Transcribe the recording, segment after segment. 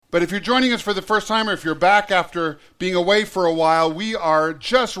But if you're joining us for the first time or if you're back after being away for a while, we are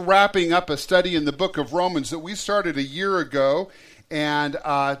just wrapping up a study in the book of Romans that we started a year ago. And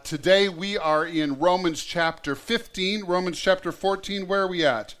today we are in Romans chapter 15, Romans chapter 14. Where are we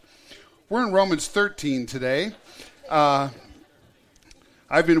at? We're in Romans 13 today. I've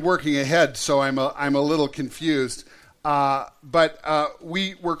been working ahead, so I'm a little confused. But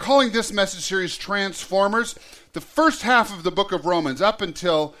we're calling this message series Transformers. The first half of the book of Romans, up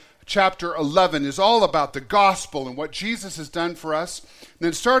until chapter 11, is all about the gospel and what Jesus has done for us. And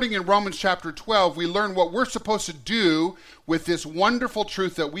then starting in Romans chapter 12, we learn what we're supposed to do with this wonderful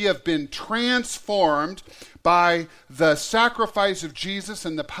truth that we have been transformed by the sacrifice of Jesus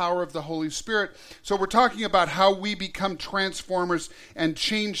and the power of the Holy Spirit. So we're talking about how we become transformers and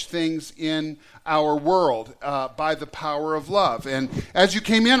change things in our world by the power of love. And as you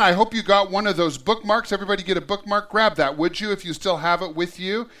came in, I hope you got one of those bookmarks. Everybody get a bookmark. Grab that, would you, if you still have it with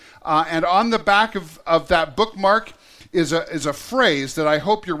you? And on the back of that bookmark is a phrase that I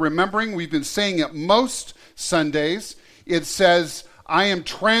hope you're remembering. We've been saying it most Sundays. It says, I am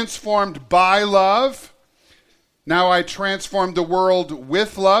transformed by love. Now I transform the world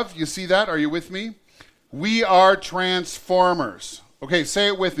with love. You see that? Are you with me? We are transformers. Okay, say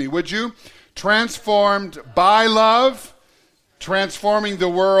it with me, would you? Transformed by love, transforming the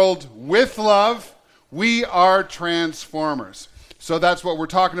world with love. We are transformers. So that's what we're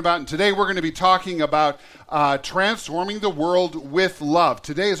talking about. And today we're going to be talking about transforming the world with love.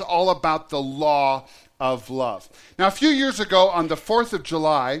 Today is all about the law of love. Now, a few years ago on the 4th of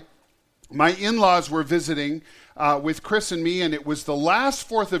July, my in-laws were visiting with Chris and me, and it was the last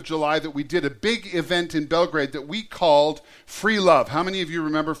 4th of July that we did a big event in Belgrade that we called Free Love. How many of you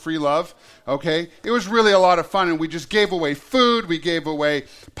remember Free Love? Okay. It was really a lot of fun, and we just gave away food. We gave away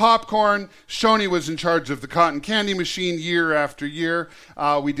popcorn. Shoni was in charge of the cotton candy machine year after year.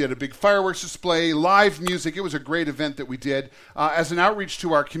 We did a big fireworks display, live music. It was a great event that we did as an outreach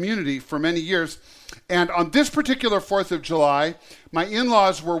to our community for many years. And on this particular 4th of July, my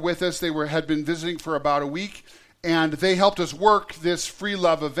in-laws were with us. They had been visiting for about a week, and they helped us work this Free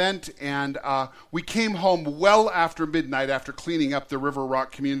Love event. And we came home well after midnight after cleaning up the River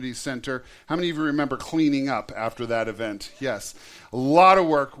Rock Community Center. How many of you remember cleaning up after that event? Yes, a lot of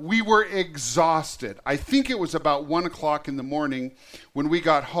work. We were exhausted. I think it was about 1 o'clock in the morning when we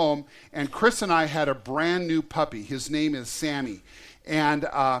got home, and Chris and I had a brand new puppy. His name is Sammy. And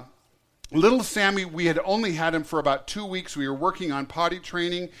little Sammy, we had only had him for about 2 weeks. We were working on potty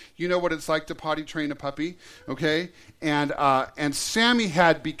training. You know what it's like to potty train a puppy, okay? And Sammy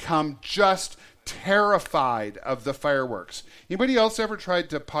had become just terrified of the fireworks. Anybody else ever tried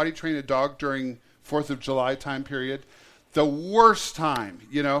to potty train a dog during 4th of July time period? The worst time,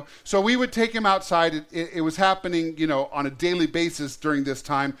 you know. So we would take him outside. It was happening, you know, on a daily basis during this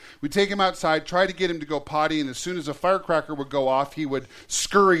time. We'd take him outside, try to get him to go potty, and as soon as a firecracker would go off, he would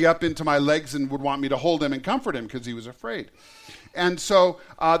scurry up into my legs and would want me to hold him and comfort him because he was afraid. And so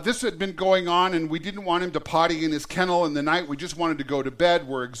this had been going on, and we didn't want him to potty in his kennel in the night. We just wanted to go to bed.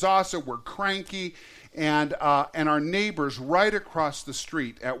 We're exhausted. We're cranky. And our neighbors right across the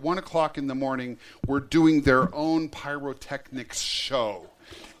street at 1 o'clock in the morning were doing their own pyrotechnics show.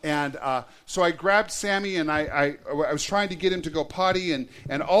 And so I grabbed Sammy, and I was trying to get him to go potty, and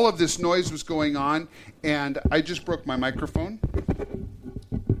all of this noise was going on, and I just broke my microphone.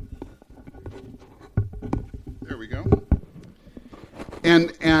 There we go.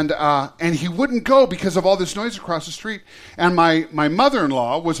 And he wouldn't go because of all this noise across the street. And my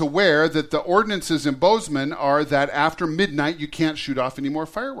mother-in-law was aware that the ordinances in Bozeman are that after midnight you can't shoot off any more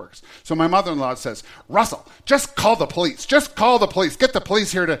fireworks. So my mother-in-law says, Russell, just call the police. Just call the police. Get the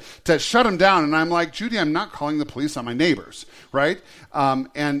police here to shut them down. And I'm like, Judy, I'm not calling the police on my neighbors, right?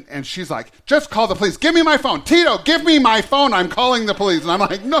 And she's like, just call the police. Give me my phone. Tito, give me my phone. I'm calling the police. And I'm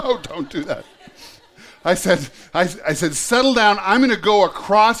like, no, don't do that. I said, settle down. I'm going to go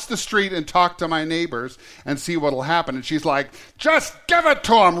across the street and talk to my neighbors and see what will happen. And she's like, just give it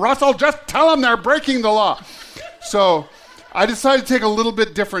to them, Russell. Just tell them they're breaking the law. So I decided to take a little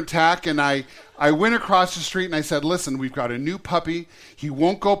bit different tack, and I went across the street and I said, listen, we've got a new puppy. He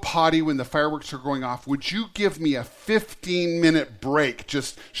won't go potty when the fireworks are going off. Would you give me a 15-minute break?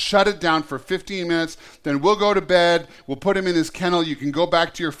 Just shut it down for 15 minutes. Then we'll go to bed. We'll put him in his kennel. You can go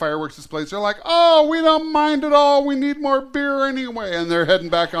back to your fireworks displays. They're like, oh, we don't mind at all. We need more beer anyway. And they're heading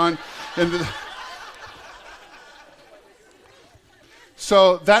back on.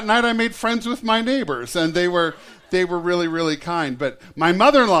 So that night I made friends with my neighbors, and they were really, really kind. But my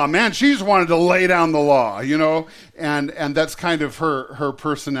mother-in-law, man, she's wanted to lay down the law, you know, and that's kind of her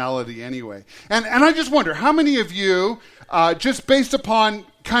personality anyway. And I just wonder, how many of you just based upon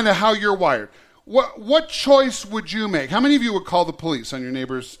kind of how you're wired. What choice would you make? How many of you would call the police on your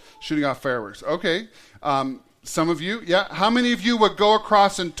neighbors shooting off fireworks? Okay. Some of you, yeah. How many of you would go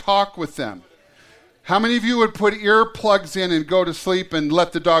across and talk with them? How many of you would put earplugs in and go to sleep and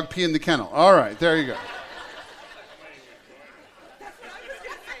let the dog pee in the kennel? All right, there you go.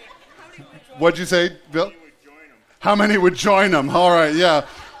 What'd you say, Bill? How many would join them? All right, yeah.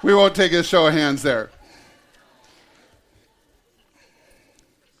 We won't take a show of hands there.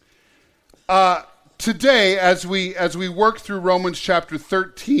 Today, as we work through Romans chapter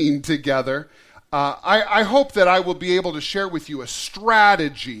 13 together, I hope that I will be able to share with you a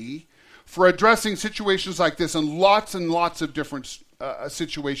strategy for addressing situations like this and lots of different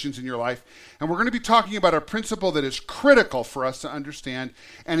situations in your life. And we're going to be talking about a principle that is critical for us to understand,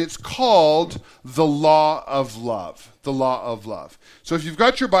 and it's called the law of love. The law of love. So if you've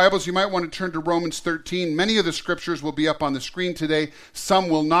got your Bibles, you might want to turn to Romans 13. Many of the scriptures will be up on the screen today. Some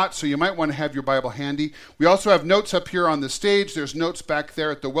will not, so you might want to have your Bible handy. We also have notes up here on the stage. There's notes back there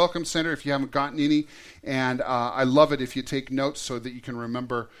at the Welcome Center if you haven't gotten any. And I love it if you take notes so that you can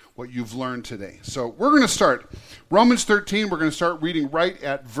remember what you've learned today. So we're going to start. Romans 13, we're going to start reading right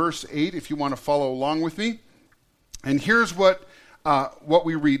at verse 8 if you want to follow along with me. And here's what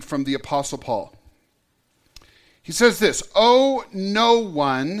we read from the Apostle Paul. He says this, "Owe no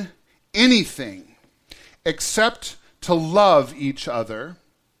one anything except to love each other,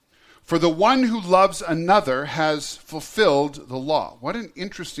 for the one who loves another has fulfilled the law." What an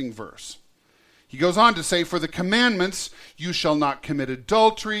interesting verse. He goes on to say, "For the commandments, you shall not commit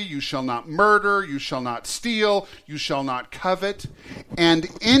adultery, you shall not murder, you shall not steal, you shall not covet, and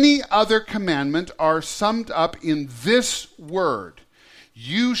any other commandment are summed up in this word,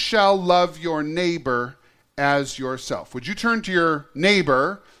 you shall love your neighbor as yourself." Would you turn to your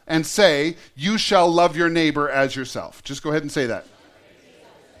neighbor and say, "You shall love your neighbor as yourself"? Just go ahead and say that.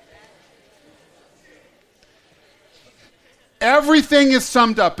 Everything is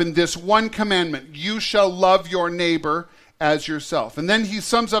summed up in this one commandment. You shall love your neighbor as yourself. And then he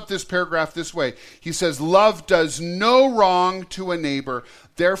sums up this paragraph this way. He says, "Love does no wrong to a neighbor.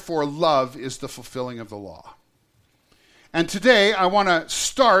 Therefore, love is the fulfilling of the law." And today, I want to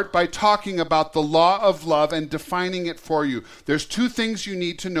start by talking about the law of love and defining it for you. There's two things you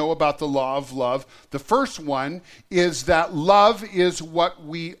need to know about the law of love. The first one is that love is what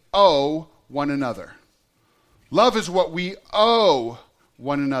we owe one another. Love is what we owe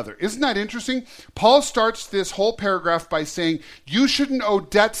one another. Isn't that interesting? Paul starts this whole paragraph by saying, you shouldn't owe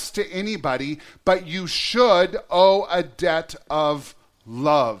debts to anybody, but you should owe a debt of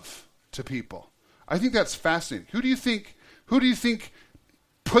love to people. I think that's fascinating. Who do you think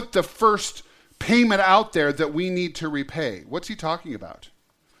put the first payment out there that we need to repay? What's he talking about?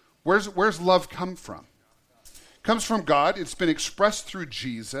 Where's love come from? It comes from God. It's been expressed through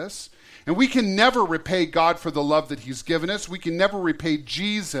Jesus. And we can never repay God for the love that he's given us. We can never repay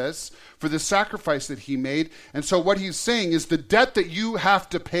Jesus for the sacrifice that he made. And so what he's saying is the debt that you have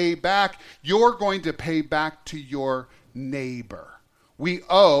to pay back, you're going to pay back to your neighbor. We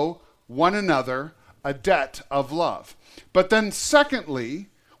owe one another a debt of love. But then secondly,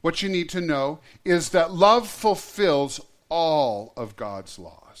 what you need to know is that love fulfills all of God's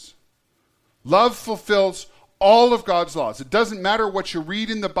laws. Love fulfills all of God's laws. It doesn't matter what you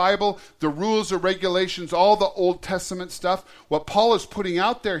read in the Bible, the rules or regulations, all the Old Testament stuff. What Paul is putting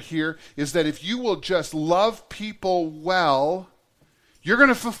out there here is that if you will just love people well, you're going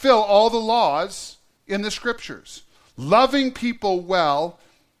to fulfill all the laws in the scriptures. Loving people well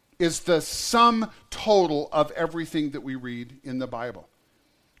is the sum total of everything that we read in the Bible.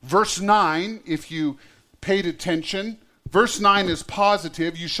 Verse 9, if you paid attention, verse 9 is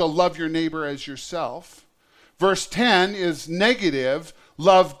positive, you shall love your neighbor as yourself. Verse 10 is negative,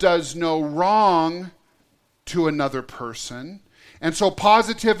 love does no wrong to another person. And so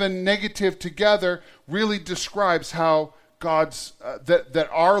positive and negative together really describes how that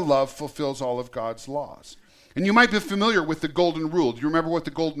our love fulfills all of God's laws. And you might be familiar with the golden rule. Do you remember what the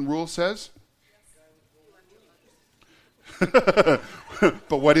golden rule says? But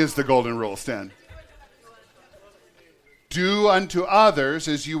what is the golden rule, Stan? Do unto others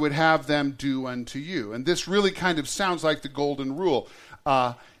as you would have them do unto you. And this really kind of sounds like the golden rule.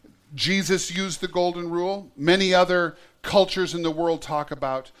 Jesus used the golden rule. Many other cultures in the world talk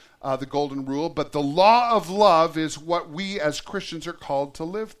about the golden rule. But the law of love is what we as Christians are called to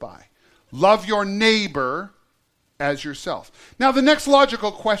live by. Love your neighbor as yourself. Now, the next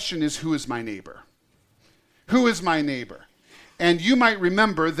logical question is, who is my neighbor? Who is my neighbor? And you might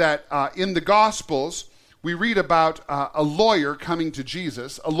remember that in the Gospels, we read about a lawyer coming to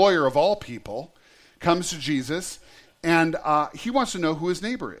Jesus, a lawyer of all people, comes to Jesus, And he wants to know who his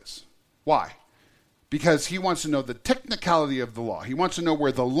neighbor is. Why? Because he wants to know the technicality of the law. He wants to know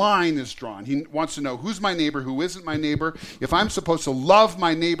where the line is drawn. He wants to know who's my neighbor, who isn't my neighbor. If I'm supposed to love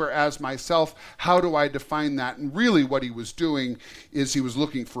my neighbor as myself, how do I define that? And really what he was doing is he was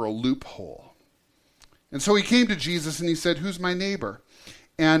looking for a loophole. And so he came to Jesus and he said, who's my neighbor?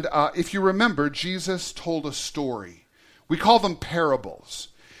 And if you remember, Jesus told a story. We call them parables.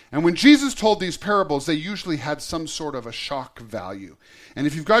 And when Jesus told these parables, they usually had some sort of a shock value. And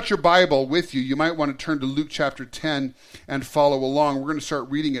if you've got your Bible with you, you might want to turn to Luke chapter 10 and follow along. We're going to start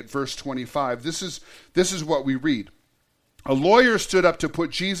reading at verse 25. This is what we read. A lawyer stood up to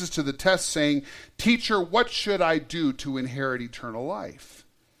put Jesus to the test, saying, "Teacher, what should I do to inherit eternal life?"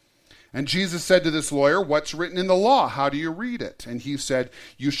 And Jesus said to this lawyer, "What's written in the law? How do you read it?" And he said,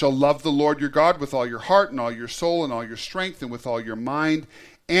 "You shall love the Lord your God with all your heart and all your soul and all your strength and with all your mind,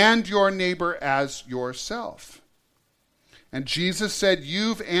 and your neighbor as yourself." And Jesus said,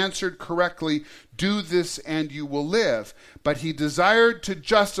 "You've answered correctly. Do this and you will live." But he desired to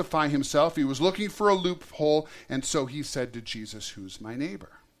justify himself. He was looking for a loophole. And so he said to Jesus, "Who's my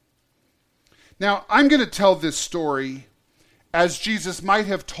neighbor?" Now, I'm going to tell this story as Jesus might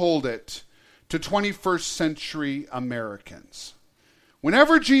have told it to 21st century Americans.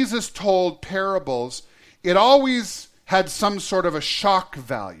 Whenever Jesus told parables, it always had some sort of a shock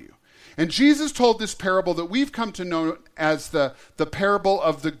value. And Jesus told this parable that we've come to know as the parable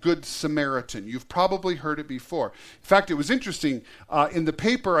of the Good Samaritan. You've probably heard it before. In fact, it was interesting. In the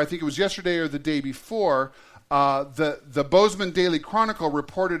paper, I think it was yesterday or the day before, the Bozeman Daily Chronicle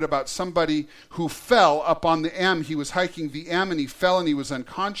reported about somebody who fell up on the M. He was hiking the M and he fell and he was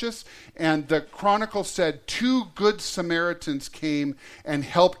unconscious. And the Chronicle said 2 good Samaritans came and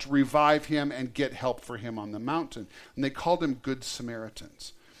helped revive him and get help for him on the mountain. And they called him Good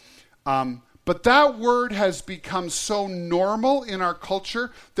Samaritans. But that word has become so normal in our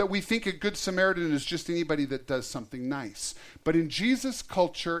culture that we think a Good Samaritan is just anybody that does something nice. But in Jesus'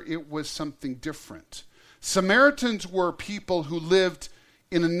 culture, it was something different. Samaritans were people who lived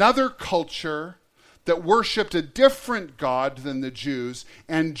in another culture that worshiped a different God than the Jews,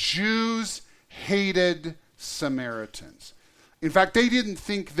 and Jews hated Samaritans. In fact, they didn't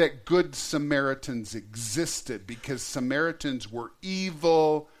think that good Samaritans existed because Samaritans were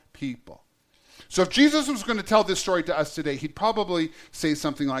evil people. So if Jesus was going to tell this story to us today, he'd probably say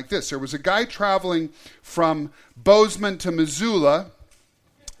something like this. There was a guy traveling from Bozeman to Missoula,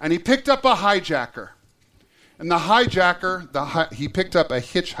 and he picked up a hijacker. And the hijacker, he picked up a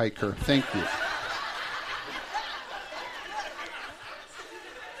hitchhiker. Thank you.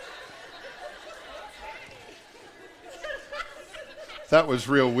 That was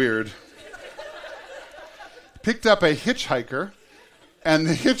real weird. Picked up a hitchhiker, and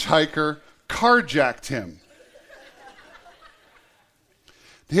the hitchhiker carjacked him.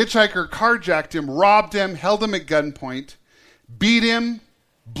 The hitchhiker carjacked him, robbed him, held him at gunpoint, beat him,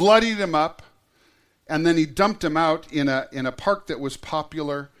 bloodied him up, and then he dumped him out in a park that was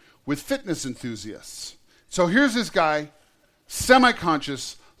popular with fitness enthusiasts. So here's this guy,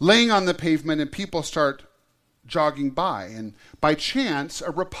 semi-conscious, laying on the pavement, and people start jogging by. And by chance,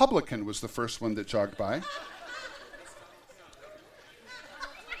 a Republican was the first one that jogged by.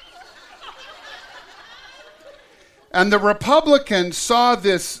 And the Republican saw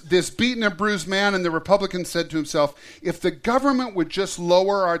this beaten and bruised man, and the Republican said to himself, if the government would just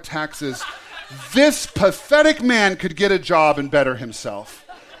lower our taxes, this pathetic man could get a job and better himself.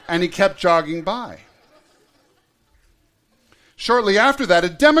 And he kept jogging by. Shortly after that, a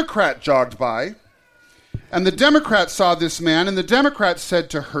Democrat jogged by, and the Democrat saw this man, and the Democrat said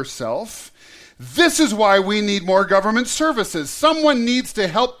to herself, this is why we need more government services. Someone needs to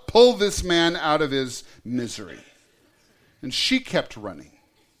help pull this man out of his misery. And she kept running.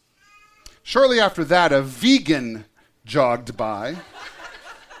 Shortly after that, a vegan jogged by.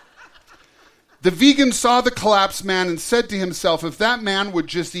 The vegan saw the collapsed man and said to himself, if that man would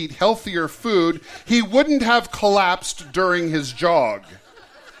just eat healthier food, he wouldn't have collapsed during his jog.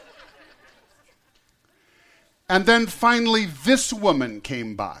 And then finally, this woman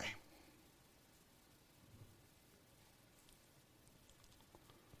came by.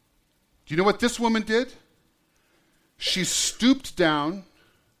 Do you know what this woman did? She stooped down.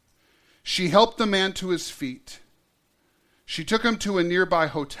 She helped the man to his feet. She took him to a nearby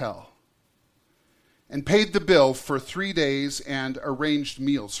hotel and paid the bill for 3 days and arranged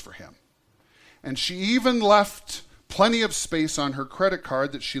meals for him. And she even left plenty of space on her credit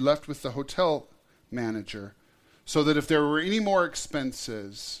card that she left with the hotel manager so that if there were any more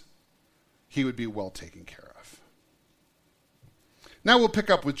expenses, he would be well taken care of. Now we'll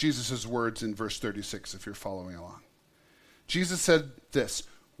pick up with Jesus' words in verse 36 if you're following along. Jesus said this,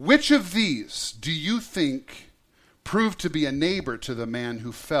 "Which of these do you think proved to be a neighbor to the man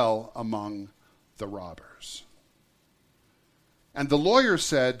who fell among the robbers?" And the lawyer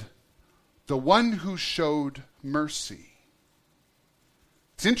said, "The one who showed mercy."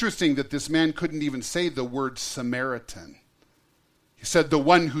 It's interesting that this man couldn't even say the word Samaritan. He said the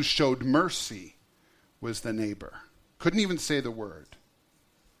one who showed mercy was the neighbor. Couldn't even say the word.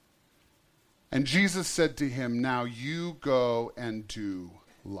 And Jesus said to him, "Now you go and do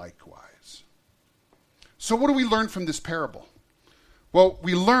likewise." So what do we learn from this parable? Well,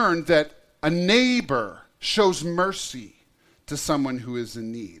 we learn that a neighbor shows mercy to someone who is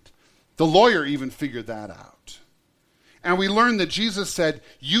in need. The lawyer even figured that out. And we learn that Jesus said,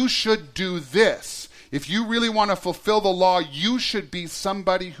 you should do this. If you really want to fulfill the law, you should be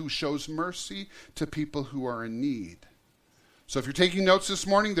somebody who shows mercy to people who are in need. So if you're taking notes this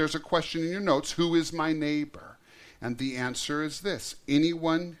morning, there's a question in your notes, who is my neighbor? And the answer is this,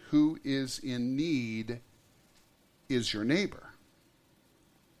 anyone who is in need is your neighbor.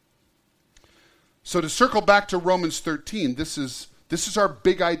 So to circle back to Romans 13, this is our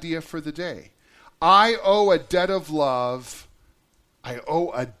big idea for the day. I owe a debt of love. I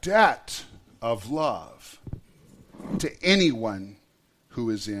owe a debt of love to anyone who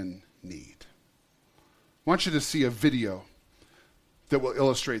is in need. I want you to see a video that will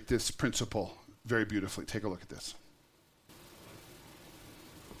illustrate this principle very beautifully. Take a look at this.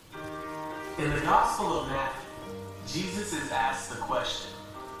 In the Gospel of Matthew, Jesus is asked the question,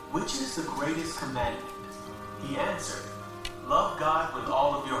 which is the greatest commandment? He answered, love God with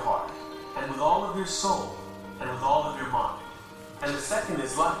all of your heart, and with all of your soul, and with all of your mind. And the second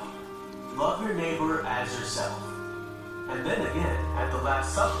is like it, love your neighbor as yourself. And then again, at the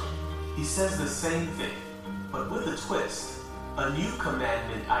Last Supper, he says the same thing, but with a twist. A new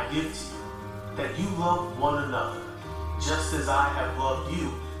commandment I give to you, that you love one another. Just as I have loved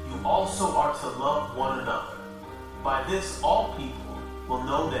you, you also are to love one another. By this all people will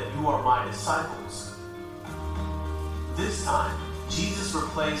know that you are my disciples. This time, Jesus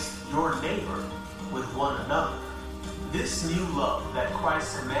replaced your neighbor with one another. This new love that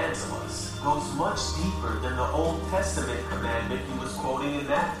Christ commands of us goes much deeper than the Old Testament commandment he was quoting in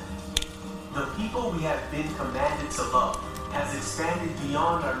Matthew. The people we have been commanded to love has expanded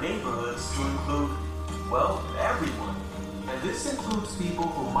beyond our neighborhoods to include, well, everyone. And this includes people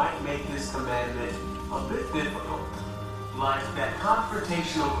who might make this commandment a bit difficult, like that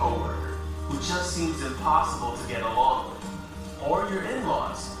confrontational coworker who just seems impossible to get along with, or your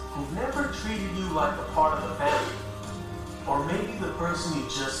in-laws who've never treated you like a part of the family, or maybe the person you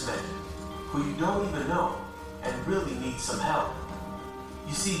just met, who you don't even know and really need some help.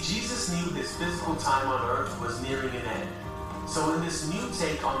 You see, Jesus knew his physical time on earth was nearing an end. So in this new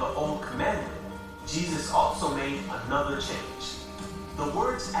take on the old commandment, Jesus also made another change. The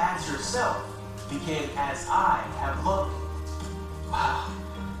words "as yourself" became "as I have loved you." Wow,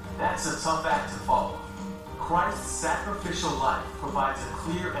 that's a tough act to follow. Christ's sacrificial life provides a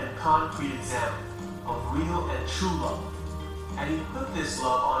clear and concrete example of real and true love. And he put this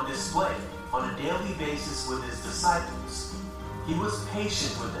love on display on a daily basis with his disciples. He was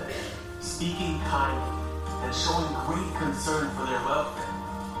patient with them, speaking kindly, and showing great concern for their welfare.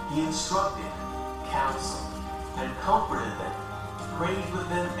 He instructed, counseled, and comforted them, prayed with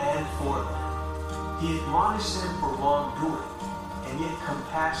them and for them. He admonished them for wrongdoing, and yet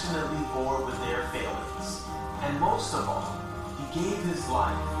compassionately bore with their failings. And most of all, he gave his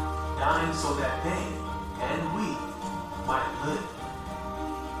life, dying so that they, and we, might live.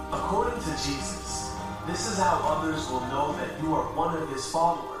 According to Jesus, this is how others will know that you are one of his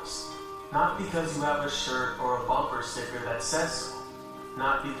followers. Not because you have a shirt or a bumper sticker that says so.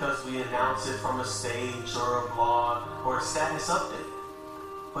 Not because we announce it from a stage or a blog or a status update.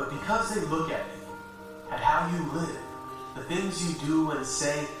 But because they look at you, at how you live, the things you do and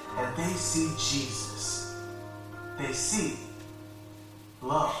say, and they see Jesus. They see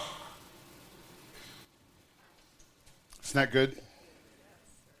love. Isn't that good?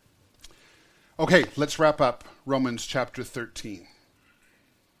 Okay, let's wrap up Romans chapter 13.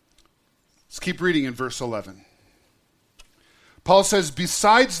 Let's keep reading in verse 11. Paul says,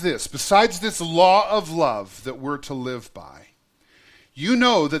 besides this law of love that we're to live by, you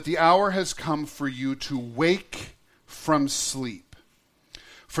know that the hour has come for you to wake from sleep.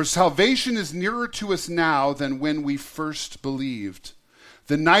 For salvation is nearer to us now than when we first believed.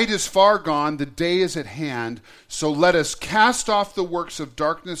 The night is far gone, the day is at hand, so let us cast off the works of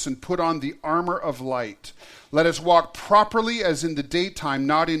darkness and put on the armor of light. Let us walk properly as in the daytime,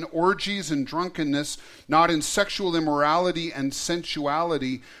 not in orgies and drunkenness, not in sexual immorality and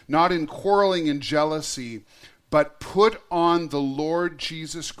sensuality, not in quarreling and jealousy, but put on the Lord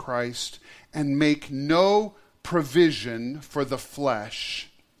Jesus Christ and make no provision for the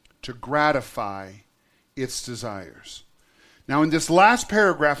flesh to gratify its desires. Now, in this last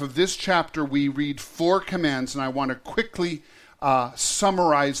paragraph of this chapter, we read 4 commands, and I want to quickly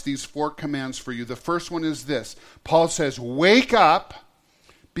summarize these 4 commands for you. The first one is this. Paul says, wake up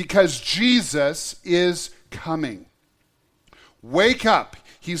because Jesus is coming. Wake up.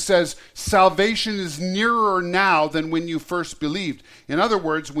 He says, salvation is nearer now than when you first believed. In other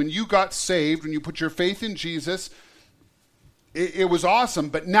words, when you got saved, when you put your faith in Jesus, it was awesome,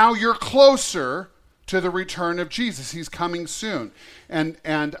 but now you're closer to the return of Jesus. He's coming soon. And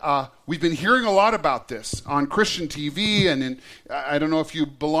we've been hearing a lot about this on Christian TV, and I don't know if you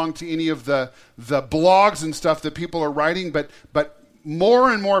belong to any of the blogs and stuff that people are writing, but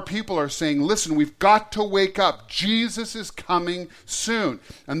more and more people are saying, listen, we've got to wake up. Jesus is coming soon.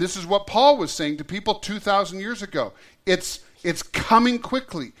 And this is what Paul was saying to people 2,000 years ago. It's coming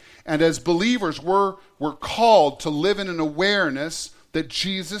quickly. And as believers, we're called to live in an awareness that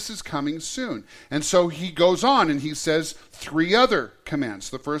Jesus is coming soon. And so he goes on and he says 3 other commands.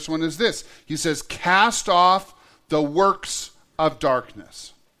 The first one is this. He says, cast off the works of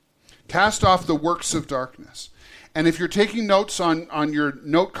darkness. Cast off the works of darkness. And if you're taking notes on your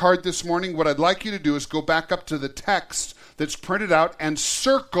note card this morning, what I'd like you to do is go back up to the text that's printed out and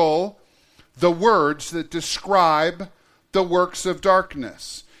circle the words that describe the works of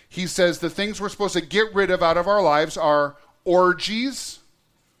darkness. He says the things we're supposed to get rid of out of our lives are orgies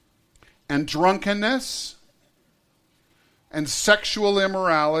and drunkenness and sexual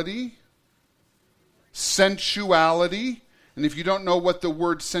immorality, sensuality. And if you don't know what the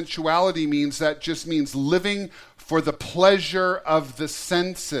word sensuality means, that just means living for the pleasure of the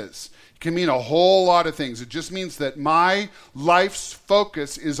senses. It can mean a whole lot of things. It just means that my life's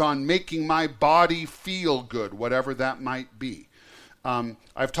focus is on making my body feel good, whatever that might be.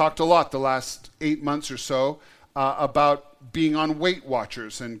 I've talked a lot the last 8 months or so about being on Weight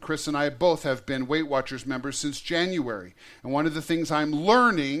Watchers, and Chris and I both have been Weight Watchers members since January. And one of the things I'm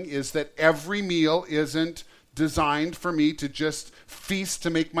learning is that every meal isn't designed for me to just feast to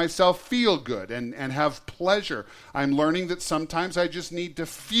make myself feel good and have pleasure. I'm learning that sometimes I just need to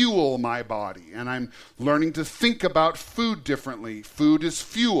fuel my body, and I'm learning to think about food differently. Food is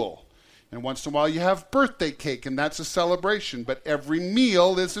fuel. And once in a while you have birthday cake, and that's a celebration, but every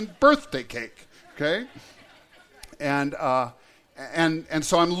meal isn't birthday cake, okay? And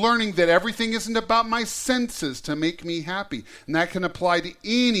so I'm learning that everything isn't about my senses to make me happy, and that can apply to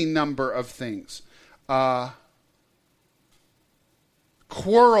any number of things.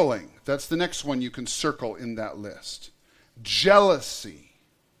 Quarreling, that's the next one you can circle in that list. Jealousy.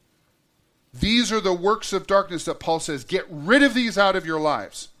 These are the works of darkness that Paul says, get rid of these out of your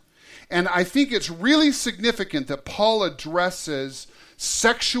lives. And I think it's really significant that Paul addresses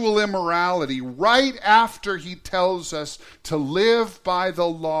sexual immorality right after he tells us to live by the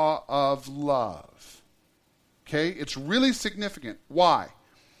law of love. Okay? It's really significant. Why?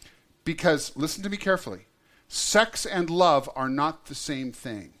 Because, listen to me carefully, sex and love are not the same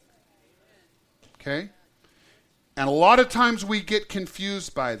thing. Okay? And a lot of times we get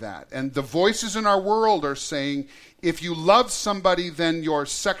confused by that. And the voices in our world are saying, if you love somebody, then your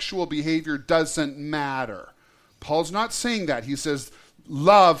sexual behavior doesn't matter. Paul's not saying that. He says,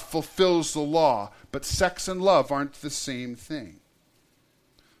 love fulfills the law, but sex and love aren't the same thing.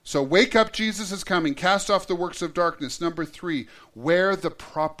 So wake up, Jesus is coming. Cast off the works of darkness. Number 3, wear the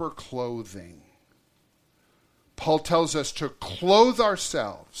proper clothing. Paul tells us to clothe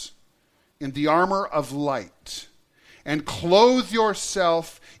ourselves in the armor of light and clothe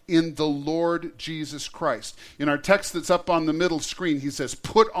yourself in the Lord Jesus Christ. In our text that's up on the middle screen, he says,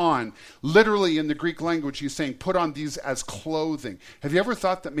 put on. Literally in the Greek language, he's saying, put on these as clothing. Have you ever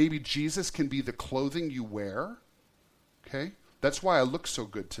thought that maybe Jesus can be the clothing you wear? Okay? That's why I look so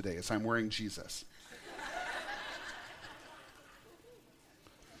good today, as I'm wearing Jesus.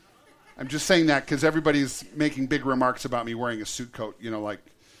 I'm just saying that because everybody's making big remarks about me wearing a suit coat. You know, like,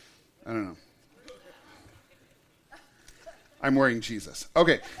 I don't know. I'm wearing Jesus.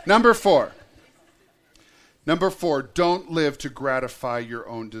 Okay, number 4. Number 4, don't live to gratify your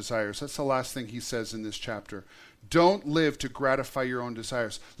own desires. That's the last thing he says in this chapter. Don't live to gratify your own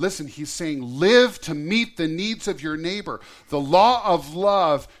desires. Listen, he's saying live to meet the needs of your neighbor. The law of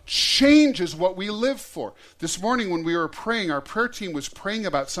love changes what we live for. This morning when we were praying, our prayer team was praying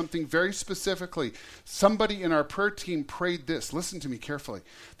about something very specifically. Somebody in our prayer team prayed this. Listen to me carefully.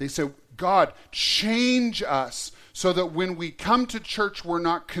 They said, God, change us so that when we come to church, we're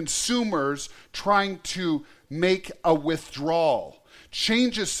not consumers trying to make a withdrawal.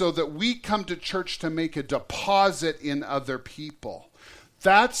 Change is so that we come to church to make a deposit in other people.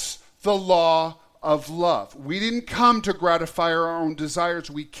 That's the law of love. We didn't come to gratify our own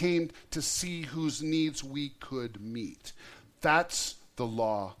desires. We came to see whose needs we could meet. That's the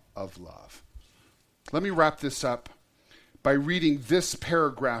law of love. Let me wrap this up by reading this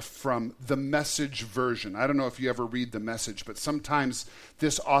paragraph from the Message version. I don't know if you ever read the Message, but sometimes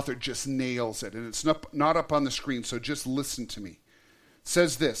this author just nails it, and it's not up on the screen, so just listen to me. It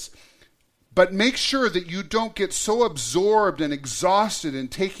says this, but make sure that you don't get so absorbed and exhausted in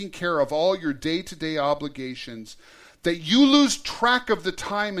taking care of all your day-to-day obligations that you lose track of the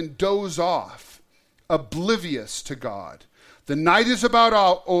time and doze off, oblivious to God. The night is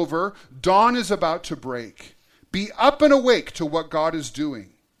about over, dawn is about to break. Be up and awake to what God is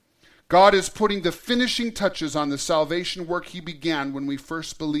doing. God is putting the finishing touches on the salvation work he began when we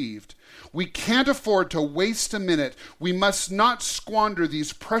first believed. We can't afford to waste a minute. We must not squander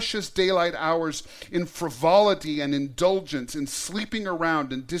these precious daylight hours in frivolity and indulgence, in sleeping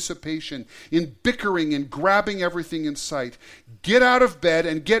around and dissipation, in bickering and grabbing everything in sight. Get out of bed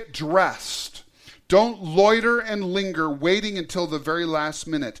and get dressed. Don't loiter and linger, waiting until the very last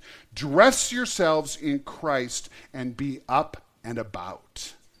minute. Dress yourselves in Christ and be up and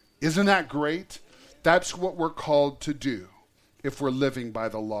about. Isn't that great? That's what we're called to do if we're living by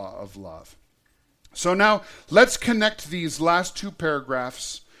the law of love. So now let's connect these last two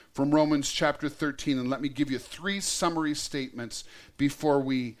paragraphs from Romans chapter 13, and let me give you 3 summary statements before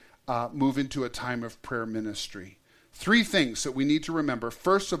we move into a time of prayer ministry. 3 things that we need to remember.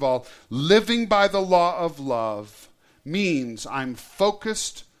 First of all, living by the law of love means I'm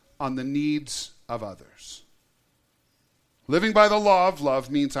focused on the needs of others. Living by the law of love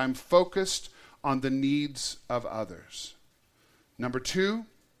means I'm focused on the needs of others. Number 2,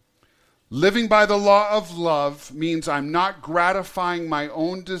 living by the law of love means I'm not gratifying my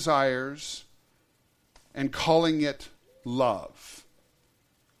own desires and calling it love.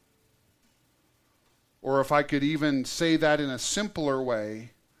 Or if I could even say that in a simpler way,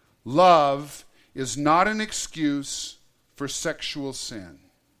 love is not an excuse for sexual sin.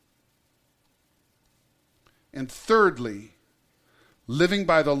 And thirdly, living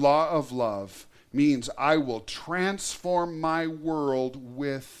by the law of love means I will transform my world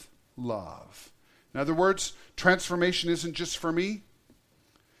with love. In other words, transformation isn't just for me.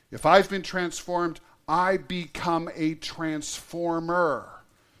 If I've been transformed, I become a transformer.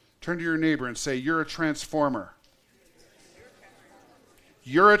 Turn to your neighbor and say, you're a transformer.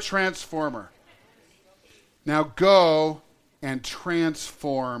 You're a transformer. Now go and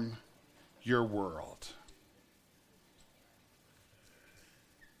transform your world.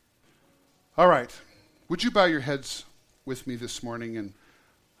 All right. Would you bow your heads with me this morning? And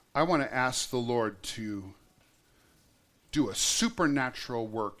I want to ask the Lord to do a supernatural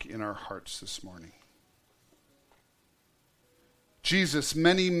work in our hearts this morning. Jesus,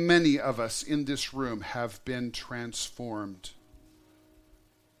 many of us in this room have been transformed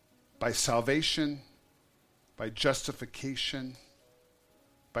by salvation, by justification,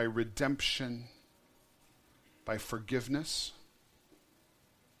 by redemption, by forgiveness.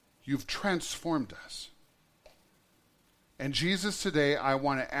 You've transformed us. And Jesus, today I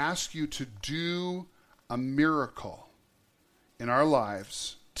want to ask you to do a miracle in our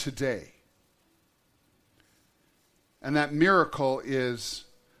lives today. And that miracle is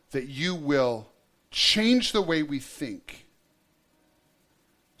that you will change the way we think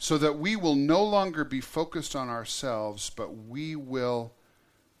so that we will no longer be focused on ourselves, but we will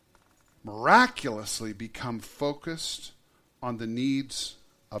miraculously become focused on the needs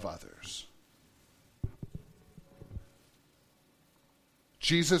of others.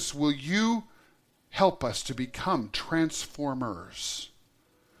 Jesus, will you help us to become transformers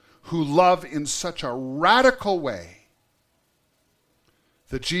who love in such a radical way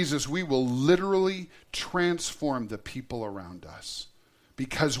that, Jesus, we will literally transform the people around us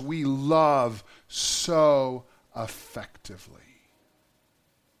because we love so effectively.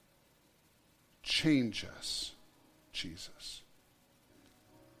 Change us, Jesus.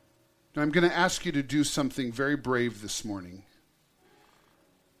 Now, I'm going to ask you to do something very brave this morning,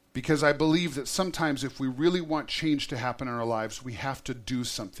 because I believe that sometimes if we really want change to happen in our lives, we have to do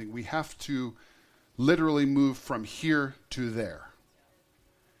something. We have to literally move from here to there.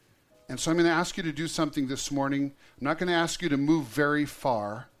 And so I'm going to ask you to do something this morning. I'm not going to ask you to move very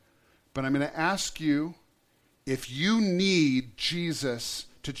far, but I'm going to ask you if you need Jesus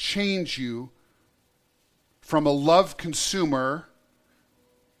to change you from a love consumer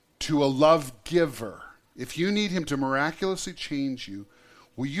to a love giver. If you need him to miraculously change you,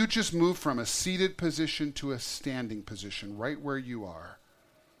 Will you just move from a seated position to a standing position right where you are?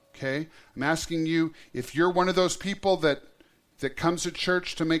 Okay? I'm asking you, if you're one of those people that comes to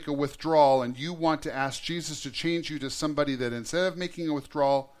church to make a withdrawal and you want to ask Jesus to change you to somebody that instead of making a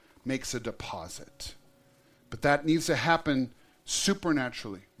withdrawal, makes a deposit. But that needs to happen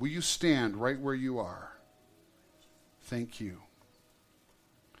supernaturally. Will you stand right where you are? Thank you.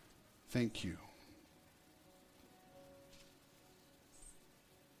 Thank you.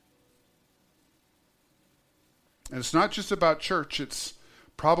 And it's not just about church, it's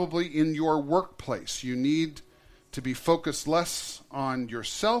probably in your workplace. You need to be focused less on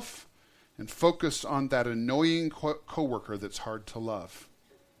yourself and focused on that annoying coworker that's hard to love.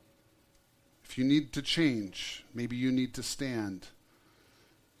 If you need to change, maybe you need to stand.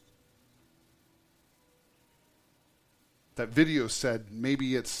 That video said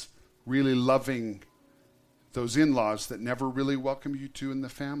maybe it's really loving those in-laws that never really welcome you to in the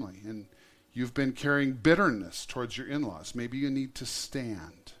family. And you've been carrying bitterness towards your in-laws. Maybe you need to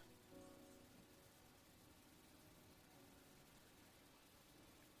stand.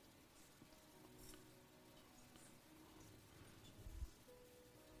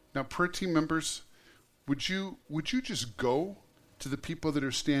 Now, prayer team members, would you just go to the people that are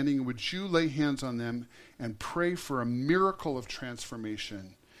standing? Would you lay hands on them and pray for a miracle of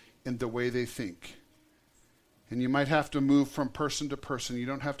transformation in the way they think? And you might have to move from person to person. You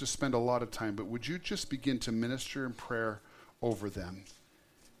don't have to spend a lot of time, but would you just begin to minister in prayer over them?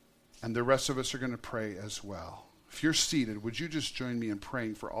 And the rest of us are going to pray as well. If you're seated, would you just join me in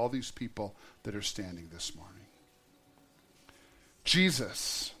praying for all these people that are standing this morning?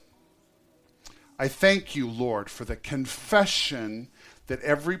 Jesus, I thank you, Lord, for the confession that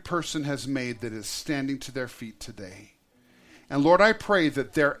every person has made that is standing to their feet today. And Lord, I pray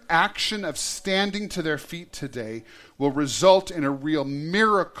that their action of standing to their feet today will result in a real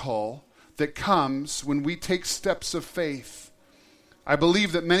miracle that comes when we take steps of faith. I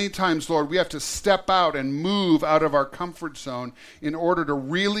believe that many times, Lord, we have to step out and move out of our comfort zone in order to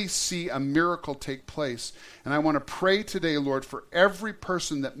really see a miracle take place. And I want to pray today, Lord, for every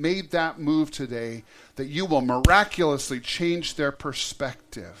person that made that move today, that you will miraculously change their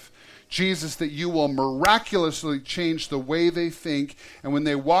perspective. Jesus, that you will miraculously change the way they think. And when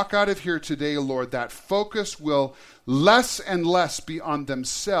they walk out of here today, Lord, that focus will less and less be on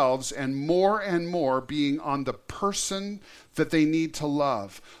themselves and more being on the person that they need to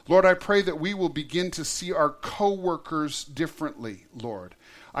love. Lord, I pray that we will begin to see our coworkers differently, Lord.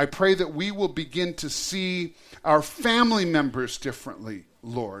 I pray that we will begin to see our family members differently,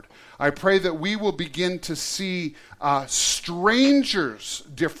 Lord. I pray that we will begin to see strangers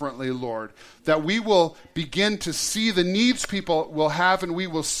differently, Lord. That we will begin to see the needs people will have, and we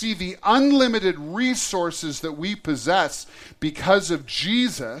will see the unlimited resources that we possess because of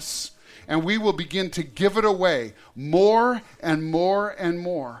Jesus, and we will begin to give it away more and more and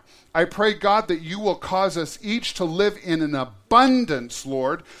more. I pray, God, that you will cause us each to live in an abundance,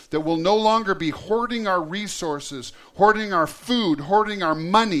 Lord, that will no longer be hoarding our resources, hoarding our food, hoarding our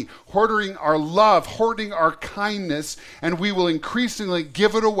money, hoarding our love, hoarding our kindness, and we will increasingly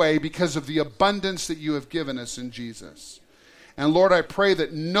give it away because of the abundance that you have given us in Jesus. And Lord, I pray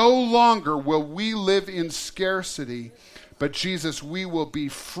that no longer will we live in scarcity, but Jesus, we will be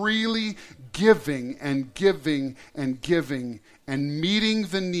freely giving and giving and giving and meeting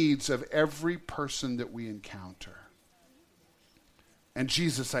the needs of every person that we encounter. And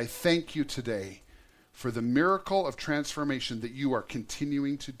Jesus, I thank you today for the miracle of transformation that you are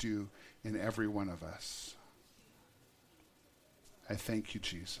continuing to do in every one of us. I thank you,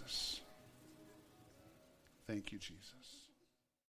 Jesus. Thank you, Jesus.